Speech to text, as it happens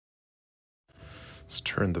Let's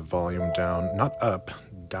turn the volume down. Not up,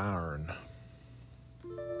 down.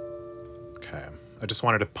 Okay. I just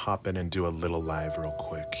wanted to pop in and do a little live real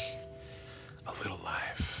quick. A little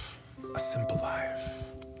live. A simple live.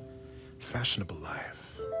 Fashionable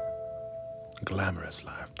life. Glamorous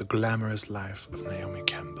life. The glamorous life of Naomi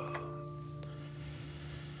Campbell.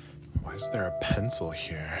 Why is there a pencil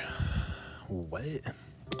here? What?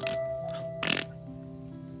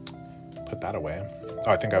 Put that away.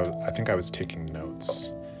 Oh, I think I was taking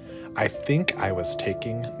notes. I think I was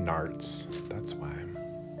taking narts. That's why.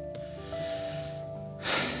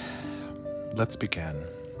 Let's begin.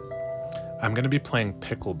 I'm going to be playing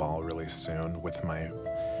pickleball really soon with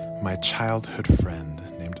my childhood friend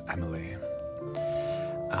named Emily.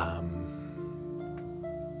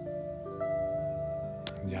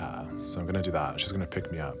 Yeah, so I'm going to do that. She's going to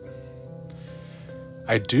pick me up.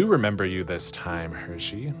 I do remember you this time,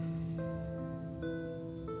 Hershey.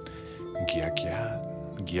 Gyak yak.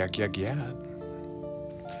 Gyak yak yak.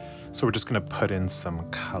 So we're just going to put in some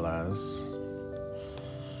colors.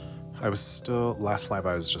 Last live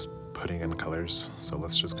I was just putting in colors, so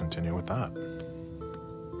let's just continue with that.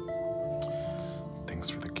 Thanks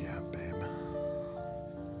for the gyat, babe.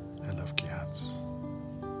 I love gyats.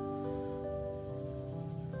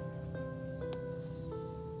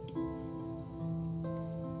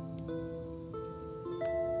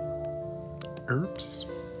 Herbs.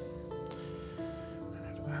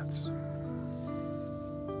 That's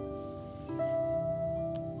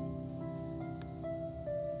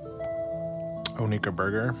Onika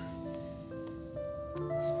burger.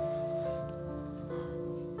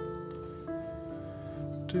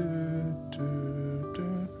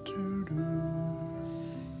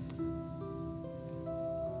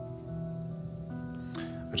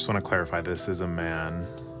 I just want to clarify, this is a man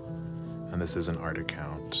and this is an art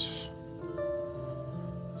account.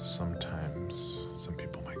 Sometimes some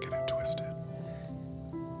people might get it twisted.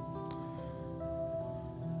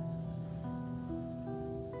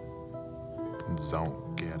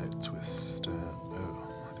 Don't get it twisted. Oh,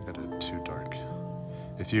 I think I did it too dark.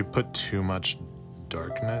 If you put too much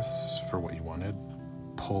darkness for what you wanted,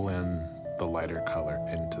 pull in the lighter color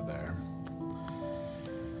into there.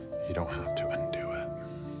 You don't have to undo it.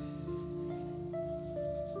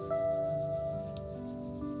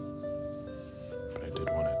 But I did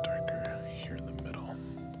want it darker here in the middle.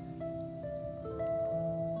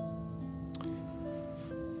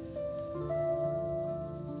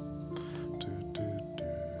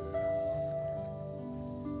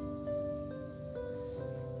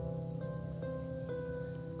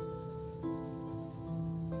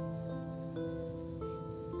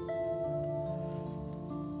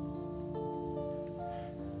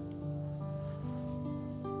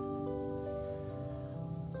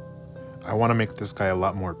 I want to make this guy a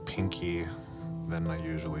lot more pinky than I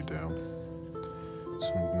usually do.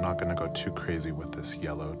 So I'm not going to go too crazy with this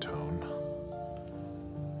yellow tone.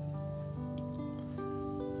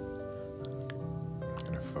 I'm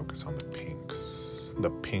going to focus on the pinks. The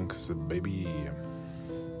pinks, baby.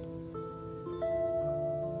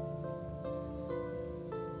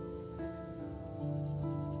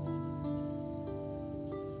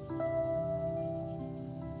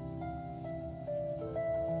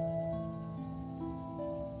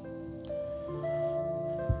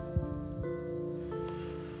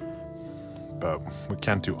 But we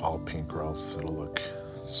can't do all pink or else it'll look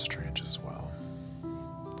strange as well.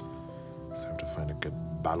 So I have to find a good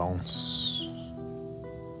balance.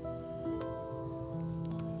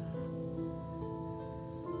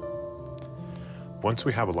 Once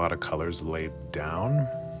we have a lot of colors laid down,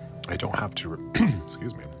 I don't have to,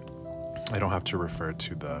 excuse me, I don't have to refer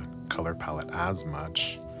to the color palette as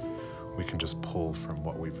much. We can just pull from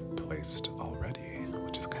what we've placed already,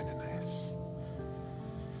 which is kind of nice.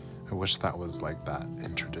 I wish that was like that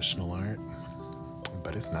in traditional art,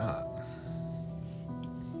 but it's not.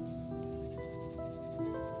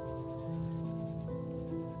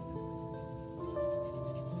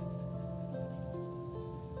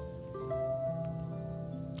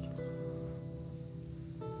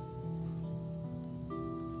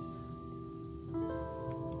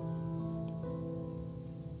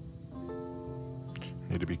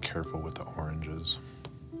 Need to be careful with the oranges.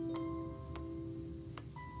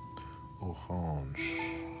 Orange.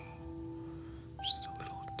 Just a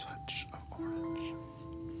little touch of orange.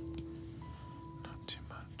 Not too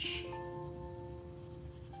much.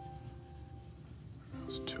 That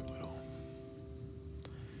was too little.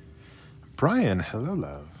 Brian, hello,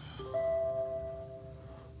 love.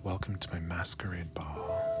 Welcome to my masquerade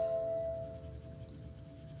ball.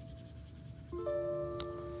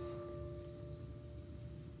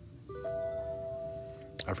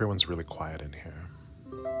 everyone's really quiet in here.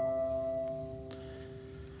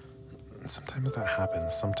 Sometimes that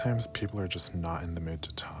happens. Sometimes people are just not in the mood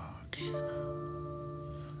to talk.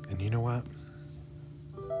 And you know what?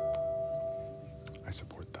 I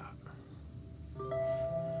support that.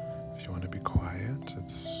 If you want to be quiet,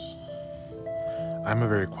 I'm a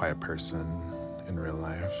very quiet person in real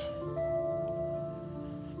life.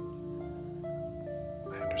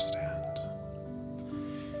 I understand.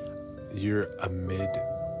 You're a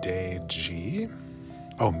midday G?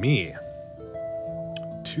 Oh, me.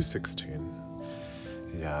 2:16.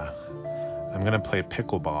 Yeah. I'm gonna play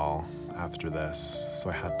pickleball after this, so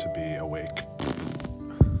I had to be awake.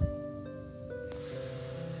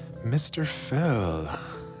 Mr. Phil.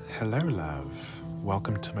 Hello, love.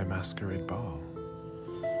 Welcome to my masquerade ball.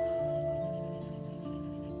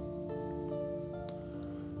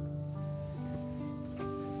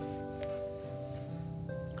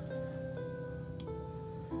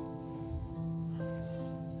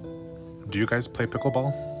 Do you guys play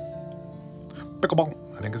pickleball? Pickleball.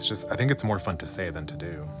 I think it's more fun to say than to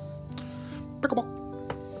do. Pickleball.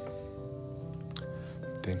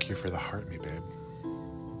 Thank you for the heart, me babe.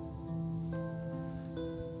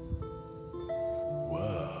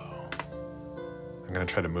 Whoa. I'm gonna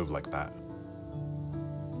try to move like that.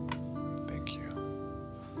 Thank you.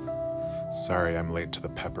 Sorry I'm late to the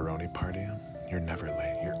pepperoni party. You're never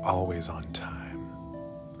late. You're always on time.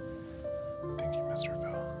 Thank you, Mr. Phil.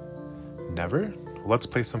 Never? Let's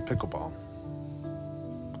play some pickleball.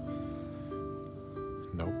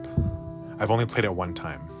 Nope. I've only played it one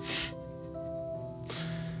time.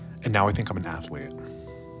 And now I think I'm an athlete.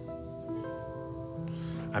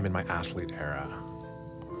 I'm in my athlete era.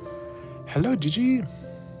 Hello, Gigi.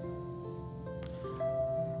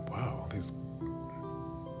 Wow, these...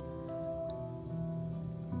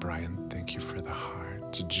 Brian, thank you for the heart.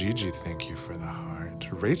 Gigi, thank you for the heart.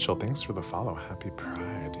 Rachel, thanks for the follow. Happy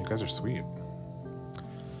Pride. You guys are sweet.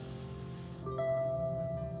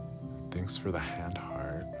 Thanks for the hand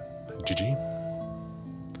heart. Gigi?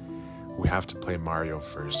 We have to play Mario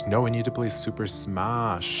first. No, we need to play Super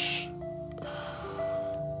Smash.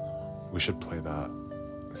 We should play that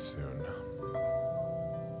soon.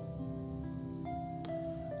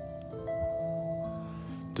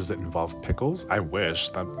 Does it involve pickles? I wish.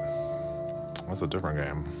 That's a different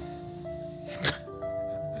game.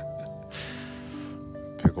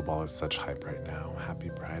 Pickleball is such hype right now. Happy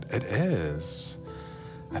Pride. It is.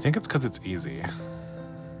 I think it's because it's easy.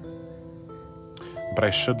 But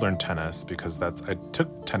I should learn tennis because I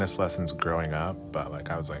took tennis lessons growing up, but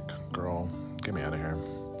I was like, girl, get me out of here.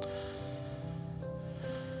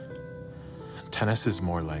 Tennis is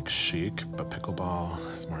more chic, but pickleball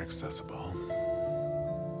is more accessible.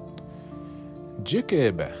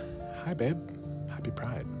 Jacob. Hi, babe. Happy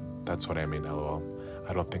Pride. That's what I mean, lol.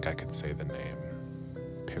 I don't think I could say the name.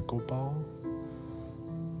 Pickleball?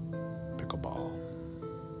 Pickleball.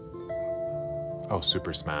 Oh,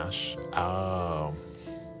 Super Smash. Oh.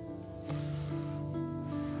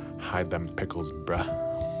 Hide them pickles, bruh.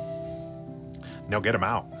 No, get them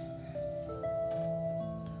out.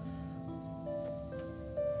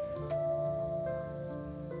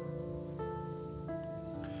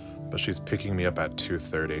 But she's picking me up at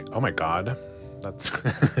 2:30. Oh my God. That's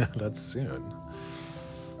that's soon.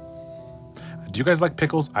 Do you guys like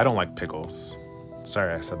pickles? I don't like pickles.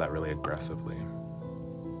 Sorry, I said that really aggressively.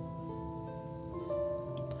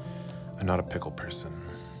 I'm not a pickle person.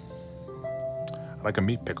 I like a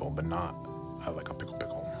meat pickle, but not like a pickle. You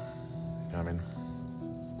know what I mean?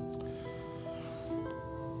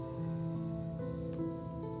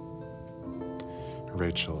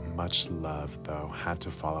 Rachel, much love, though. Had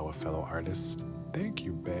to follow a fellow artist. Thank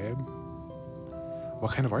you, babe.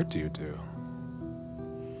 What kind of art do you do?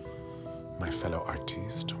 My fellow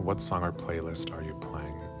artiste. What song or playlist are you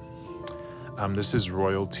playing? This is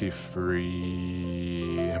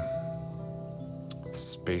royalty-free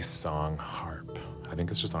space song Harp. I think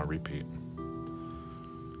it's just on repeat.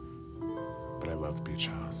 But I love Beach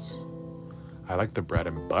House. I like the bread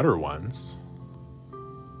and butter ones.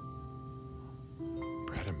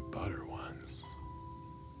 Bread and butter ones.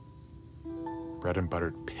 Bread and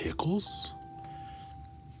buttered pickles?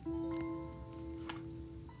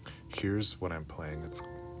 Here's what I'm playing.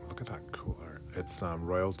 Look at that cool art. It's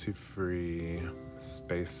royalty-free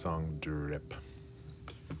space song Drip.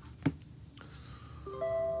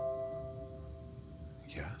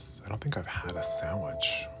 Yes, I don't think I've had a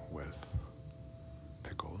sandwich with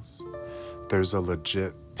pickles. There's a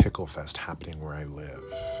legit pickle fest happening where I live.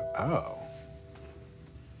 Oh.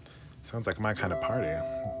 Sounds like my kind of party.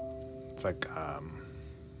 It's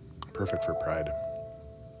perfect for Pride.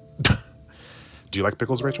 Do you like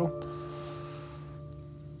pickles, Rachel?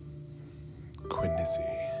 Queen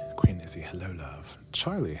Izzy, hello, love.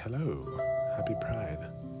 Charlie, hello. Happy Pride.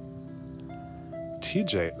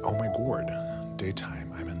 TJ, oh my gourd.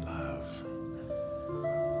 Daytime, I'm in love.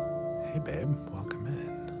 Hey, babe, welcome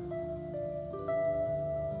in.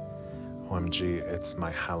 OMG, it's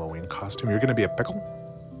my Halloween costume. You're gonna be a pickle?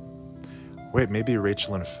 Wait, maybe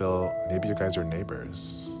Rachel and Phil, maybe you guys are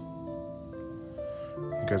neighbors.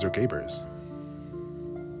 You guys are gabers.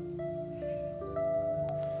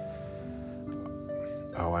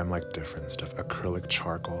 Oh, I'm like different stuff. Acrylic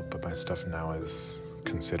charcoal, but my stuff now is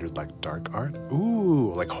considered like dark art.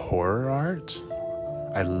 Ooh, like horror art?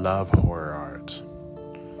 I love horror art.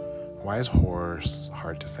 Why is horror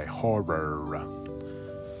hard to say? Horror.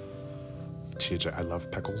 TJ, I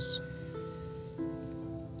love pickles.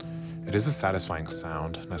 It is a satisfying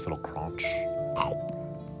sound. Nice little crunch.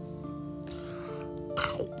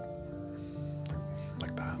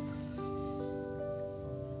 Like that.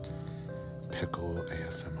 Pickle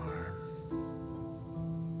ASMR.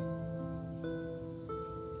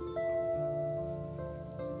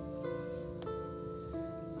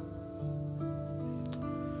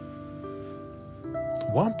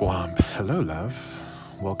 Womp womp. Hello, love.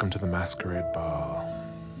 Welcome to the masquerade ball.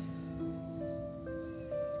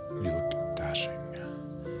 You look dashing.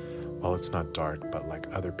 Well, it's not dark, but like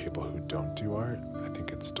other people who don't do art, I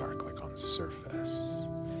think it's dark, like on surface.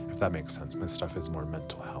 If that makes sense. My stuff is more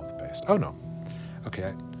mental health based. Oh no.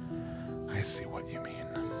 Okay, I see what you mean.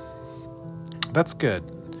 That's good.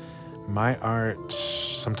 My art,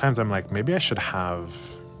 sometimes I'm like, maybe I should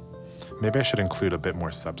include a bit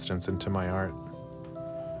more substance into my art.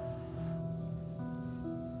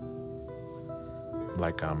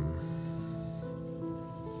 Like, a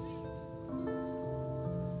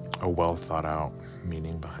well thought out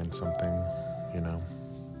meaning behind something, you know?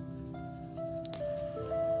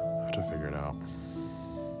 I have to figure it out.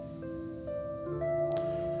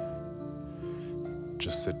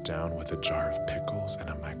 Just sit down with a jar of pickles and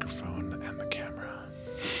a microphone and the camera.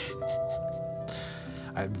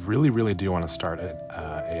 I really, really do want to start an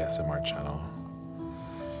ASMR channel.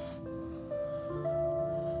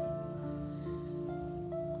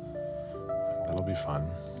 That'll be fun.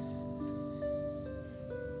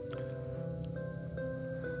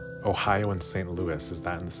 Ohio and St. Louis, is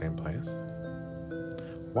that in the same place?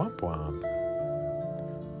 Womp womp.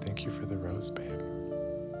 Thank you for the rose, babe.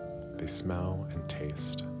 They smell and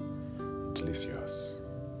taste delicious.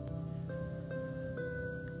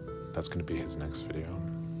 That's gonna be his next video.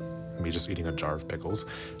 Me just eating a jar of pickles.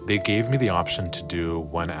 They gave me the option to do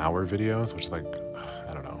 1 hour videos, which like,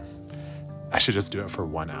 I don't know. I should just do it for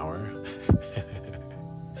 1 hour.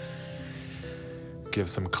 Give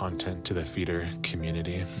some content to the feeder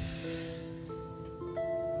community.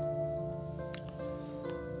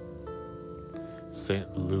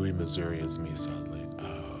 St. Louis, Missouri is me, sadly.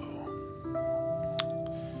 Oh.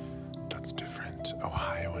 That's different.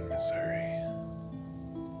 Ohio and Missouri.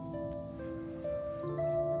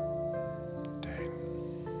 Dang.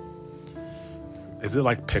 Is it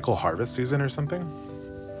like pickle harvest season or something?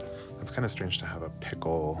 That's kind of strange to have a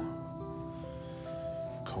pickle,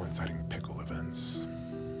 coinciding pickle events.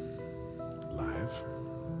 Live?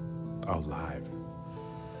 Oh, live.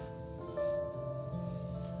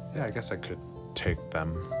 Yeah, I guess I could take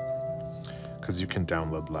them because you can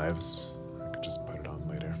download lives. I could just put it on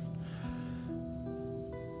later.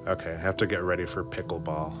 Okay, I have to get ready for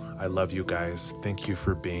pickleball. I love you guys. Thank you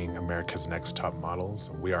for being America's Next Top Models.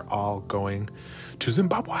 We are all going to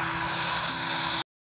Zimbabwe.